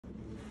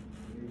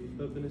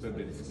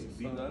Babinski.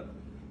 These are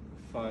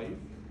 5.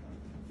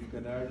 You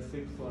can add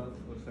 6th one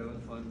or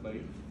 7th one by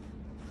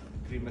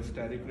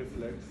cremasteric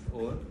reflex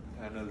or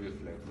anal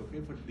reflex. Okay,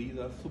 but these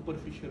are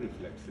superficial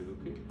reflexes.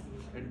 Okay,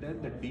 and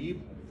then the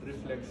deep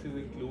reflexes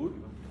include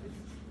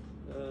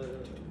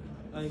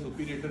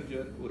supinator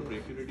jerk or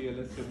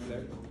brachioradialis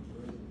reflex,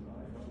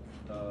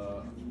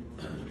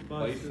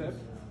 bicep,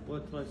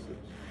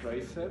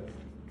 tricep,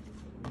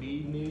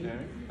 knee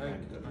and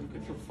ankle.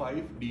 Okay, so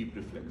 5 deep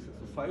reflexes.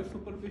 So 5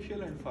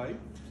 superficial and 5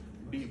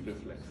 deep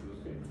reflexes.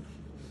 Okay,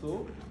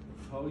 so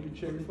how you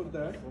check for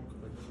that?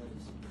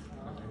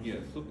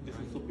 Yes, so this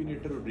is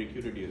supinator or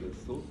brachioradialis.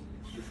 So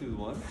this is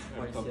one.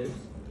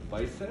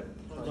 Bicep,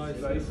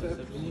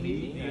 tricep,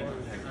 knee and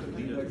ankle.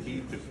 These are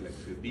deep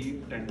reflexes,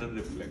 deep tendon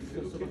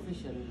reflexes. Okay.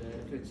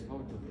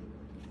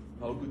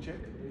 How to check?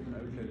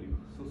 I will tell you.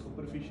 So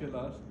superficial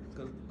are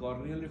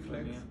corneal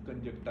reflex,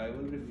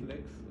 conjunctival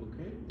reflex,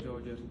 okay,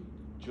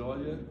 jaw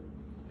jerk,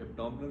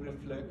 abdominal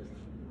reflex,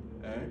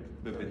 and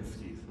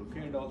Babinski's.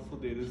 Okay, and also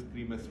there is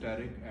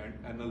cremasteric and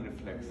anal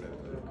reflex as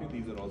well. Okay,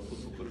 these are also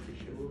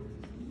superficial.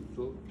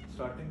 So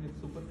starting with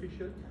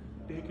superficial,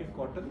 take a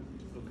cotton.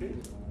 Okay,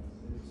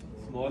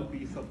 small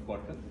piece of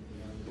cotton.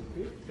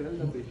 Okay, tell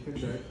the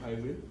patient that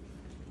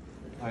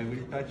I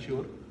will touch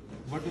your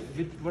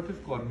what is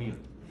cornea?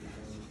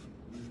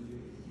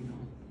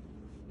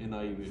 In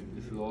eye way.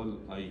 This is all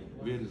eye.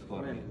 Where is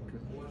cornea?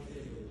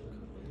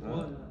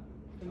 Huh?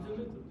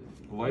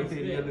 White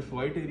area. This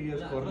white area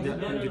is cornea.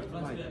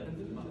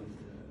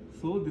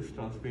 So this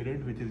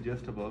transparent, which is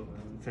just above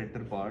center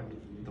part,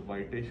 the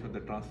whitish or the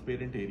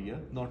transparent area,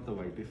 not the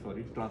whitish,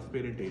 sorry,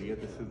 transparent area.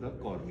 This is the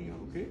cornea.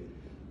 Okay.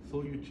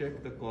 So you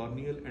check the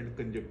corneal and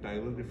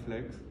conjunctival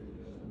reflex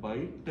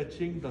by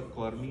touching the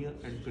cornea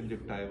and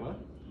conjunctiva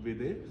with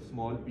a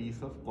small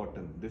piece of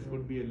cotton. This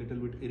would be a little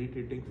bit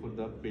irritating for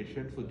the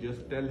patient, so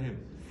just tell him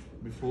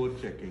before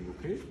checking.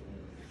 Okay,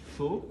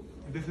 so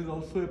this is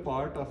also a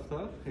part of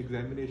the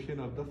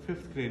examination of the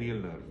 5th cranial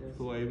nerve.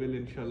 So I will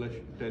inshallah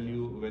tell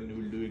you when you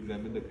will do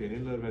examine the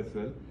cranial nerve as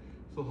well.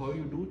 So how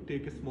you do,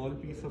 take a small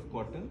piece of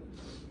cotton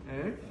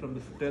and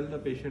tell the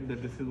patient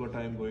that this is what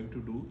I am going to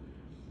do.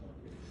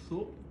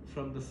 So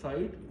from the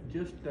side,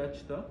 just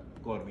touch the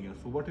cornea.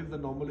 So what is the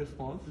normal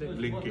response?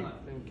 Blinking.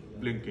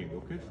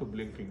 Okay, so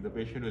blinking. The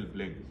patient will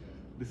blink.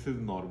 This is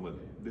normal.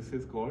 This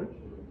is called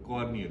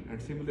corneal.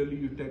 And similarly,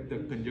 you take the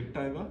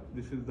conjunctiva.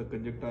 This is the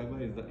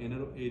conjunctiva, is the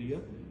inner area,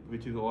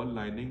 which is all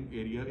lining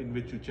area in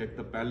which you check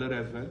the pallor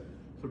as well.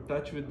 So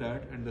touch with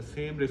that, and the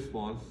same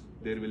response,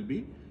 there will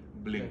be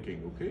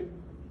blinking. Okay.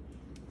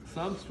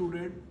 Some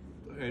student,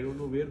 I don't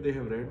know where they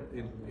have read,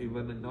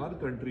 even in our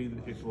country,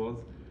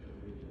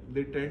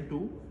 they tend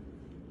to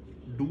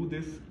do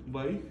this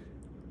by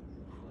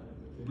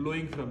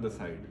blowing from the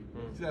side.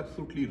 It's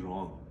absolutely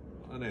wrong,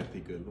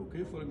 unethical.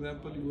 Okay, for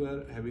example, you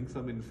are having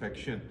some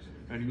infection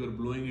and you are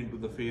blowing into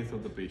the face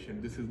of the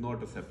patient. This is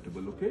not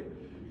acceptable. Okay,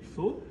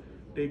 so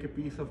take a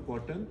piece of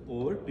cotton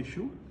or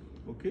tissue.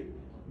 Okay,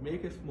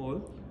 make a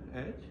small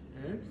edge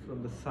and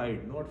from the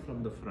side, not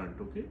from the front.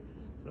 Okay,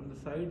 from the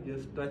side,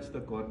 just touch the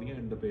cornea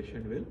and the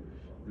patient will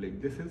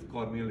blink. This is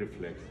corneal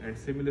reflex. And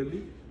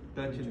similarly,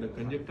 touch in the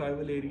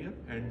conjunctival area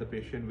and the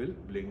patient will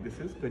blink. This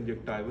is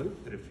conjunctival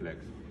reflex.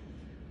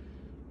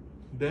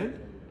 Then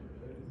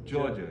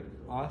jaw jerk.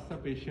 Ask the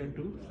patient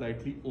to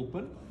slightly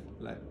open,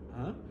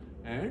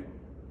 and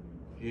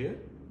here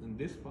in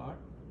this part,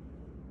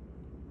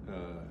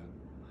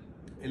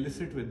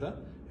 elicit with the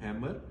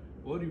hammer,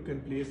 or you can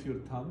place your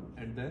thumb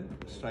and then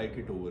strike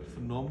it over.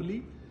 So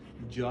normally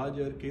jaw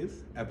jerk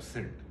is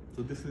absent.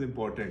 So this is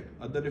important.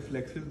 Other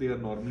reflexes, they are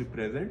normally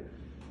present,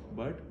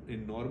 but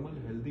in normal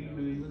healthy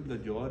individuals, the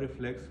jaw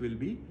reflex will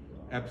be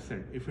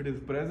absent. If it is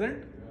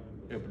present,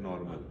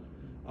 abnormal.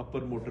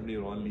 Upper motor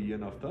neuron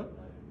lesion of the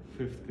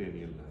 5th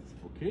cranial nerve.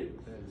 Okay,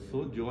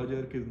 so jaw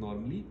jerk is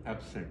normally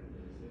absent.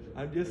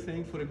 I'm just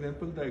saying, for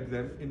example,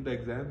 in the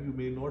exam you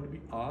may not be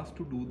asked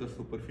to do the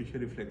superficial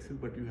reflexes,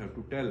 but you have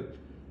to tell.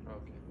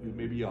 Okay. You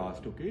may be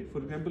asked. Okay, for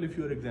example, if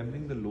you are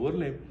examining the lower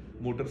limb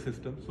motor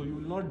system, so you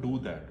will not do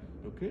that.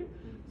 Okay,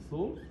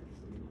 so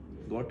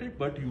got it,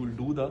 but you will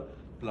do the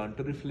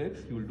plantar reflex,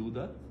 you will do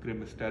the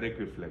cremasteric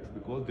reflex,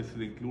 because this is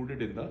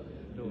included in the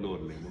lower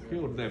limb. Okay,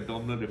 or the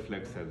abdominal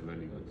reflex as well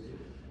even.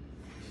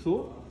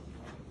 So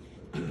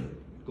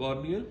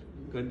corneal,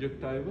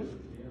 conjunctival,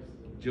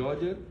 jaw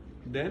jerk.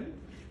 Then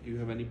you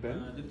have any pen?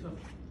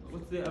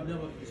 What's the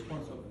abnormal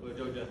response of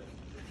jaw jerk?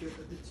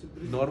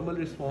 Normal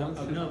response.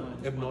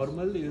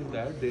 Abnormal is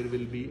that there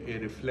will be a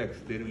reflex,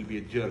 there will be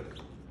a jerk.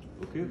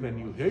 Okay, when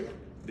you hit,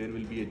 there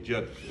will be a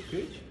jerk.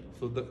 Okay,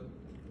 so the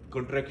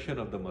contraction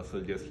of the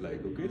muscle, just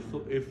like. Okay,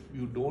 so if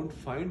you don't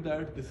find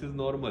that, this is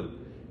normal.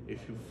 If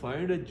you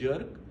find a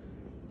jerk,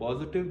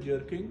 positive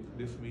jerking,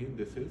 this means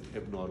this is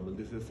abnormal.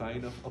 This is a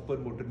sign of upper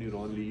motor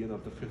neuron lesion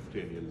of the 5th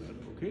cranial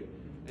nerve. Okay,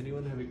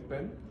 anyone having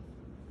pen?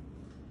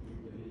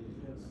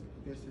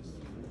 Yes.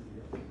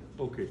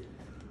 Okay.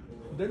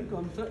 Then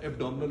comes the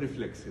abdominal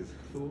reflexes.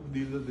 So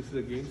this is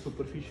again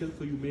superficial.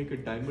 So you make a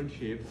diamond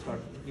shape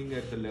starting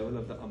at the level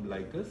of the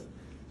umbilicus.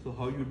 So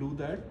how you do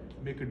that?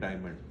 Make a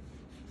diamond.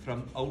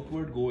 From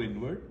outward go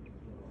inward.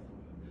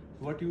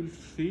 What you will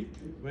see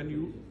when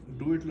you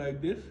do it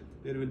like this,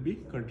 there will be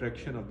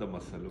contraction of the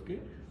muscle, okay?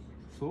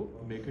 So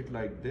make it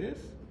like this,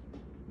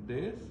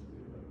 this,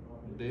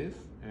 this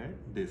and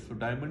this. So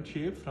diamond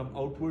shape from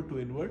outward to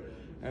inward,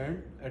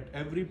 and at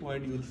every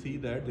point you will see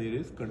that there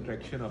is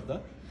contraction of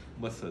the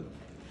muscle.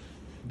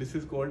 This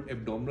is called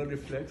abdominal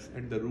reflex,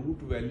 and the root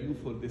value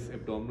for this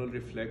abdominal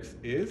reflex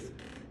is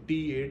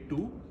T8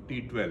 to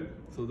T12.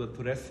 So the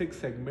thoracic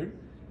segment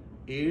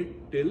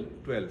 8 till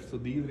 12. So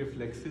these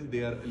reflexes, they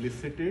are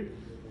elicited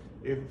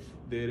if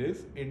there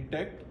is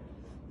intact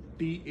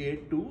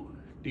T8 to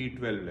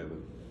T12 level.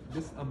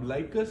 This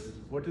umbilicus,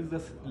 what is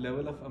the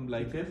level of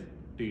umbilicus?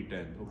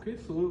 T10. Okay,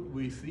 so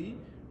we see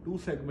 2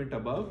 segment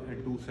above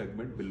and 2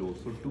 segment below.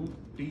 So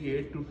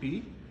T8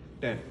 to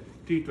T10,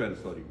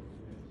 T12, sorry.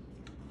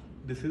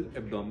 This is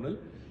abdominal.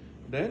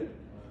 Then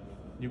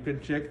you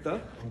can check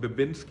the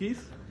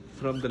Babinski's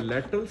from the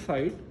lateral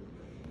side.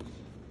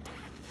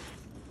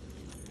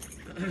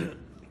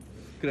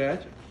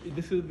 Scratch.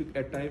 This is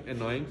at times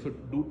annoying, so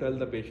do tell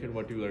the patient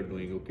what you are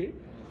doing, okay?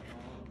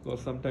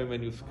 Because sometimes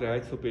when you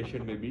scratch, so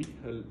patient may be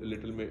a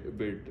little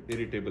bit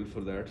irritable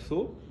for that.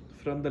 So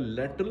from the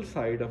lateral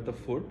side of the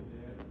foot,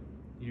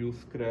 you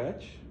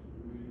scratch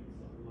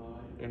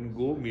and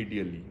go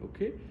medially,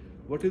 okay?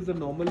 What is the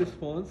normal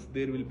response?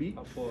 There will be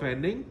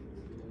fanning.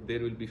 There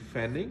will be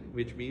fanning,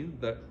 which means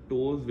the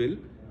toes will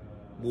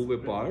move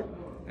apart,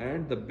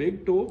 and the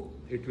big toe,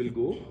 it will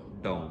go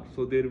down.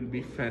 So there will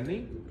be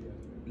fanning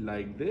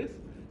like this,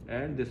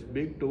 and this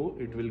big toe,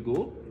 it will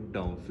go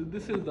down. So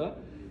this is the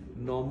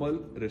normal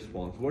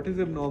response. What is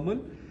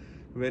abnormal?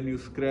 When you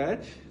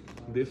scratch,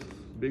 this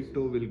big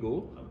toe will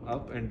go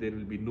up and there will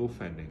be no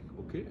fanning,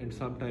 okay? And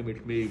sometimes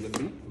it may even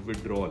be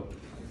withdrawal,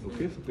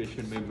 okay? So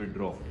patient may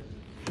withdraw.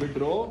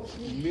 Withdraw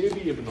may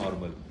be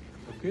abnormal,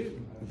 okay?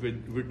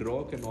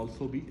 Withdraw can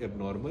also be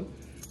abnormal,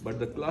 but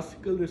the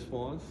classical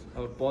response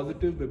or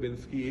positive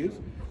Babinski is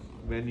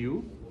when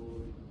you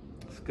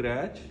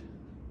scratch,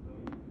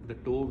 the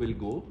toe will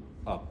go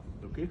up,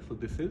 okay? So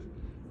this is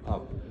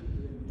up.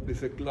 This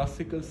is a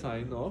classical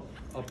sign of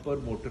upper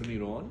motor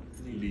neuron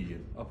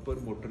lesion, upper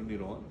motor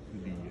neuron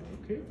lesion,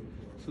 okay?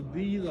 So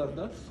these are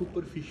the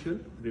superficial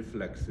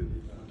reflexes.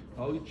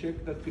 How you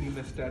check the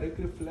cremasteric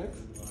reflex?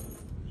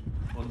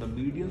 On the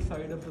medial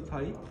side of the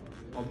thigh,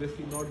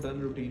 obviously not done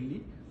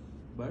routinely,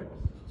 but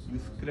you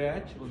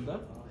scratch on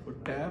the or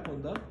tap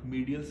on the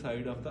medial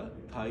side of the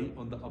thigh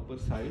on the upper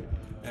side,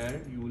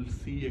 and you will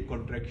see a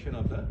contraction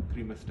of the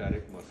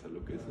cremasteric muscle,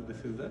 okay? So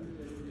this is the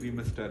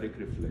cremasteric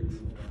reflex.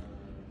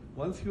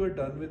 Once you are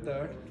done with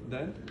that,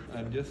 then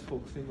I'm just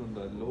focusing on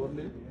the lower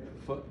limb.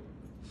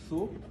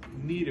 So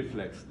knee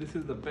reflex, this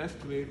is the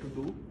best way to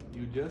do.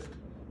 You just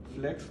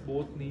flex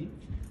both knee,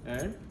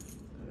 and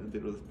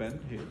there was pen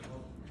here,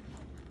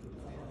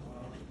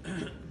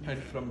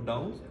 and from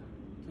down,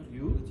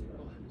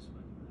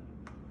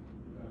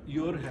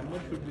 your hammer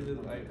should be this.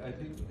 I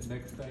think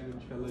next time,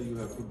 inshallah, you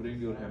have to bring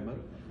your hammer.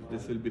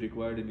 This will be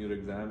required in your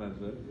exam as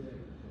well,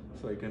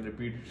 so I can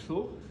repeat it.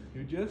 So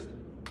you just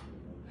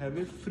have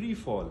a free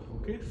fall,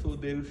 okay? So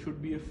there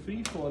should be a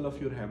free fall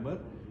of your hammer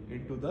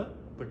into the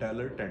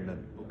patellar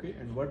tendon, okay?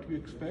 And what you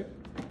expect?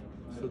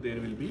 So there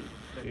will be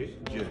a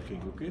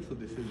jerking, okay? So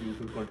this is due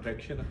to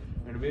contraction,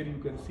 and where you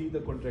can see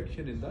the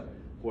contraction in the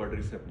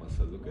quadricep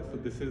muscle, okay? So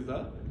this is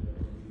the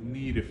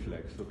knee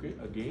reflex, okay?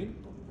 Again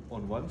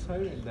on one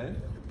side, and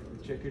then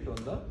check it on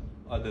the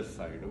other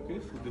side, okay?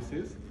 So this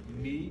is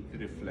knee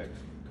reflex.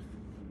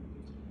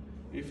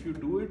 If you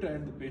do it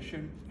and the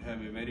patient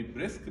have a very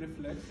brisk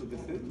reflex, so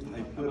this is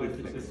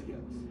hyperreflexia.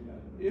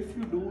 If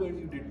you do and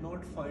you did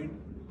not find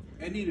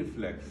any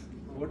reflex,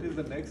 what is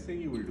the next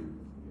thing you will do?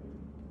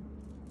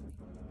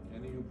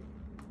 And you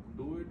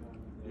do it,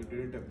 you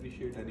didn't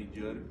appreciate any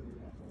jerk,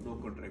 no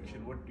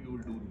contraction, what you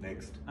will do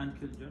next?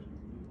 Ankle jerk.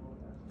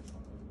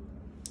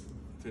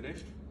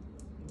 Finished?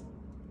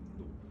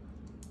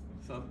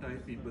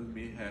 Sometimes people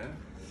may have,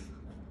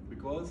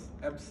 because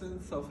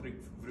absence of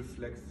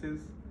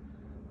reflexes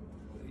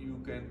you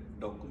can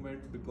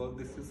document, because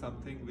this is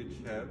something which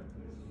have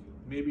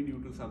maybe due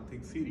to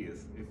something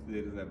serious if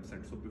there is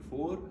absent. So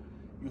before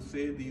you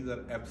say these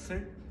are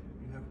absent,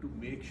 you have to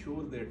make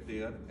sure that they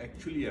are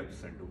actually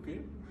absent, okay?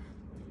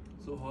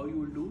 So how you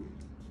will do?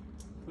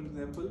 For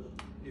example,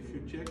 if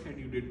you check and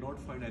you did not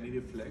find any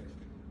reflex,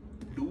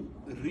 do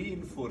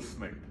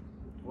reinforcement.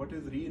 What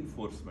is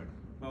reinforcement?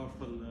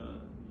 Powerful.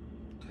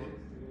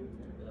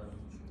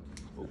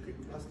 Okay.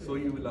 So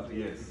you will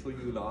so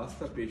you will ask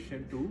the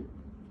patient to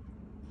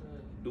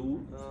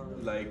do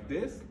like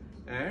this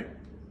and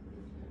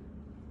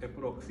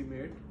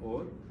approximate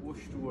or push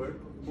toward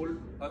pull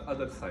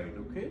other side,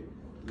 okay?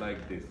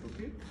 Like this,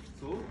 okay?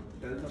 So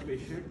tell the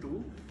patient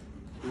to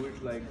do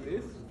it like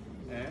this,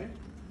 and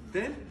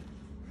then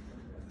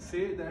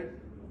say that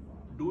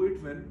do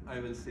it when I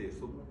will say.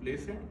 So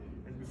place it,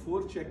 and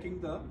before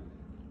checking the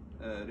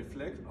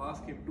reflex,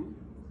 ask him to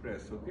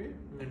press, okay?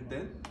 And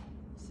then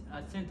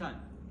At the same time.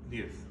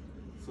 yes.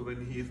 So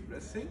when he is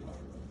pressing,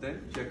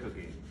 then check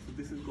again. So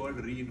this is called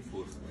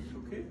reinforcement,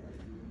 okay?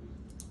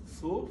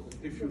 So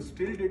if you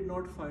still did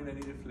not find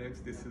any reflex,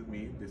 this is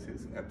mean this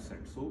is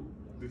absent. So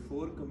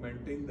before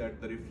commenting that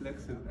the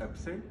reflex is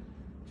absent,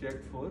 check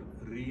for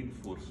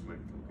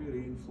reinforcement, okay?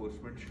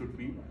 Reinforcement should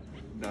be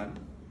done,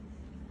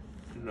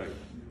 right?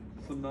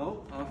 So now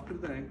after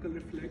the ankle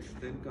reflex,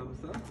 then comes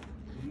the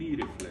knee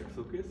reflex,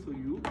 okay? So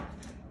you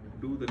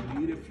do the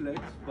knee reflex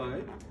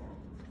by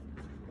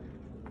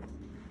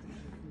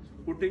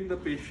putting the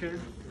patient,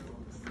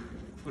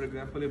 for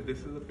example, if this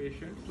is a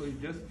patient, so you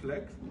just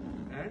flex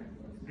and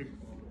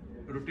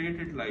rotate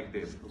it like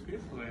this, okay?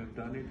 So I have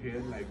done it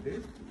here like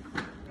this,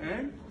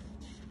 and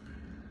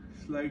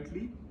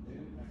slightly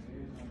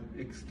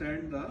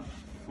extend the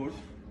foot.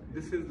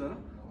 This is the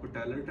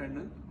patellar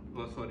tendon,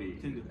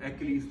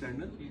 Achilles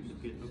tendon,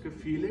 okay?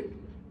 Feel it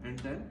and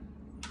then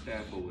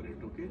tap over it,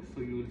 okay?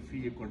 So you will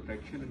see a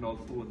contraction, and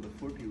also on the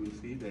foot you will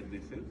see that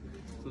this is,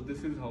 so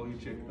this is how you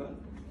check the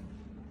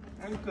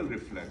ankle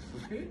reflex,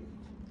 okay?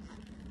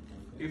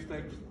 If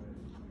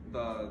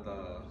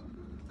the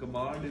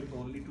command is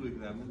only to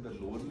examine the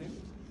lower limb,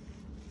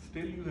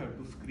 still you have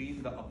to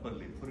screen the upper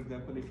limb. For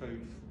example, if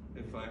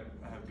I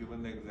have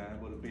given the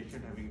example, a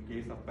patient having a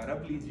case of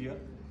paraplegia,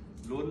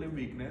 lower limb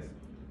weakness,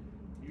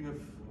 you have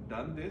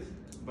done this,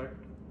 but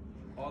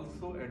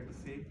also at the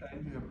same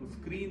time you have to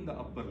screen the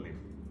upper limb,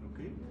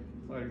 okay?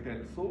 So I'll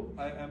tell. So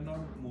I am not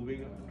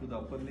moving to the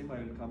upper limb, I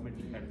will come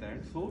at the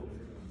end. So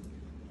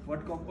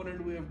what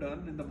component we have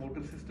done in the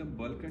motor system?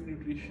 Bulk and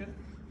nutrition,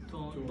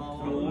 tone,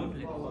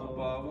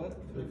 power,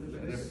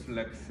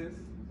 reflexes,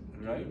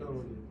 right?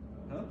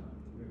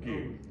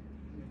 Gait.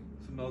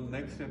 So now the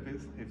next step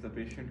is, if the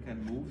patient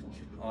can move,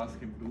 ask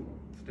him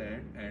to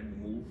stand and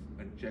move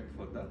and check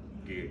for the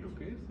gait,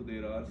 okay? So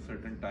there are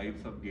certain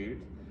types of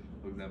gaits,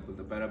 for example,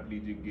 the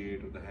paraplegic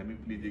gait, or the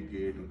hemiplegic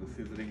gait, or the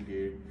scissoring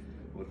gait,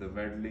 or the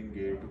waddling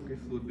gait, okay?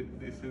 So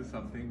this is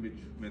something which,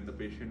 when the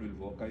patient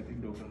will walk, I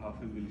think Dr.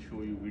 Hafiz will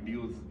show you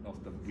videos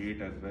of the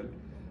gait as well.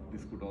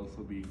 This could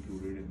also be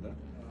included in the,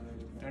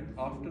 and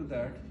after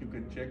that you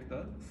can check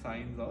the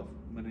signs of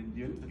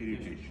meningeal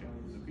irritation,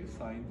 okay?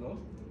 Signs of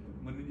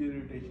meningeal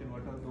irritation,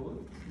 what are those?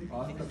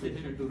 Ask the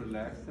patient to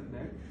relax the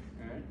neck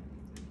and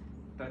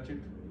touch it,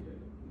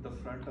 the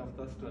front of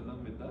the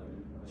sternum with the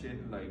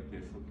chin like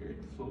this, okay?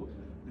 So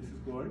this is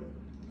called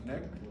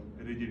neck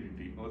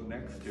rigidity or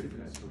neck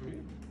stiffness, okay?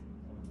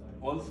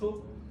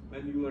 Also,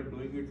 when you are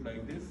doing it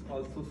like this,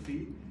 also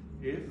see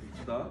if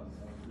the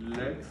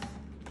legs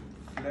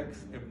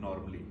flex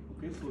abnormally,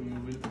 okay? So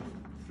you will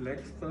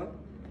flex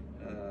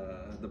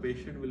the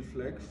patient will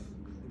flex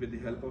with the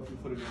help of you.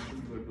 For example,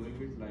 you are doing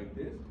it like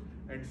this,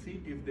 and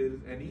see if there is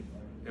any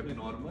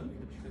abnormal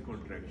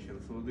contraction.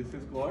 So this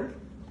is called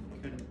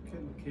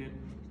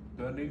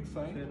turning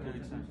sign.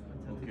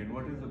 Okay, and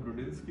what is the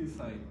Brodinski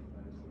sign?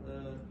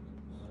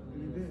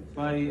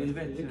 By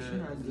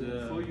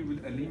elevation, so you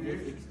will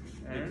elevate,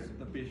 and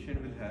the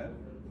patient will have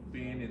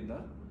pain in the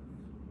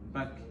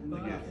back.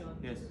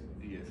 Yes.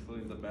 Yes. So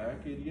in the back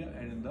area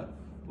and in the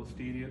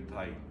posterior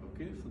thigh.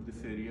 Okay. So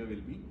this area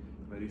will be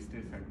very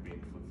stiff and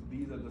painful. So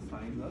these are the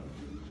signs of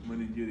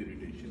meningeal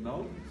irritation.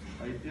 Now,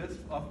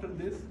 after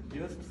this,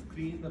 just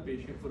screen the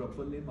patient for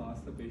upper limb.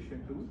 Ask the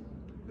patient to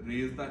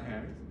raise the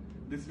hands.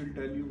 This will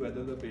tell you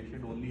whether the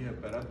patient only have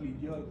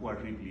paraplegia or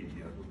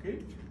quadriplegia. Okay.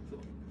 So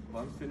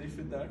once finished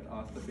with that,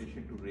 ask the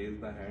patient to raise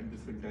the hand.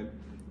 This will tell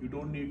you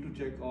don't need to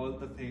check all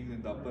the things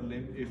in the upper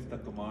limb if the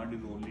command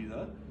is only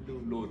the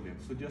lower limb.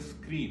 So just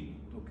screen.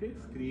 Okay,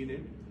 screen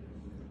it.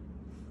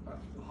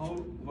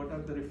 What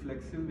are the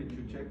reflexes which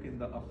you check in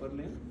the upper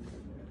limb?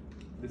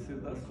 This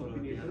is the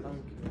supinator,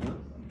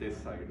 this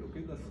side,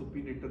 okay, the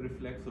supinator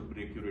reflex or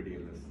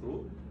brachioradialis.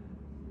 So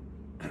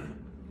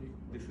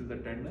this is the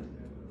tendon,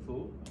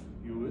 so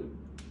you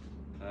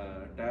will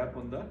tap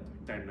on the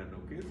tendon,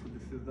 okay. So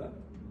this is the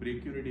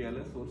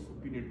brachioradialis or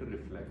supinator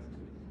reflex.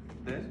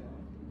 Then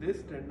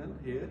this tendon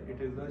here, it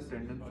is the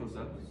tendon for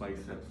the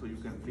bicep. So you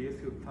can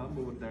place your thumb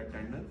over that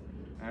tendon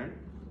and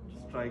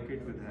strike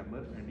it with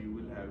hammer, and you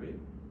will have a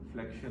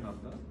flexion of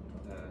the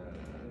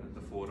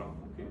forearm,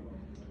 okay.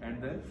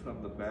 And then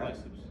from the back,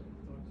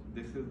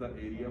 this is the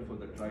area for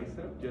the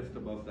tricep, just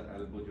above the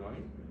elbow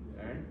joint,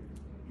 and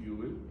you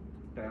will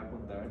tap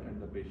on that,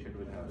 and the patient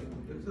will have an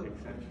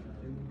extension.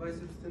 In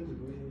biceps tendon,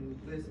 we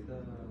place the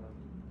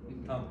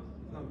thumb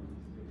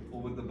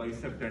over the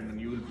bicep tendon.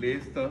 You will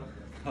place the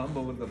thumb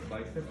over the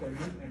bicep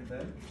tendon, and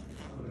then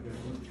so this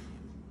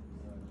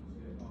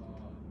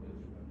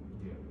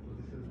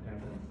is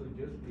tendon. So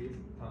just place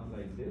thumb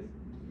like this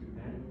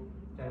and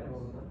tap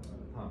on the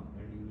thumb,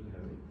 and you will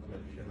have a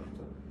flexion of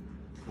the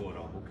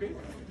forearm. Okay.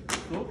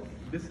 So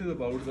this is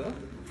about the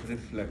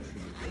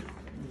reflexes. Okay?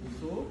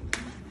 So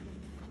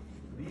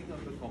these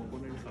are the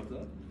components of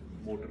the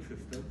motor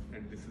system,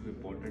 and this is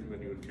important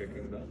when you are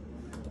checking the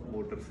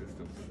motor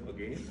system.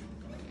 Again,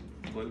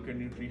 bulk and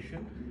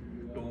nutrition,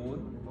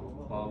 tone,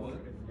 power,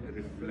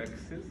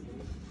 reflexes,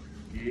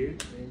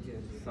 gait,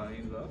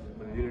 signs of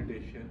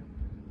irritation,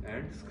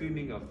 and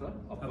screening of the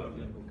upper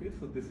limb. Okay,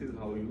 so this is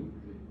how you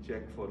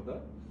check for the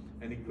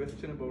Any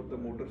question about the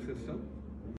motor system?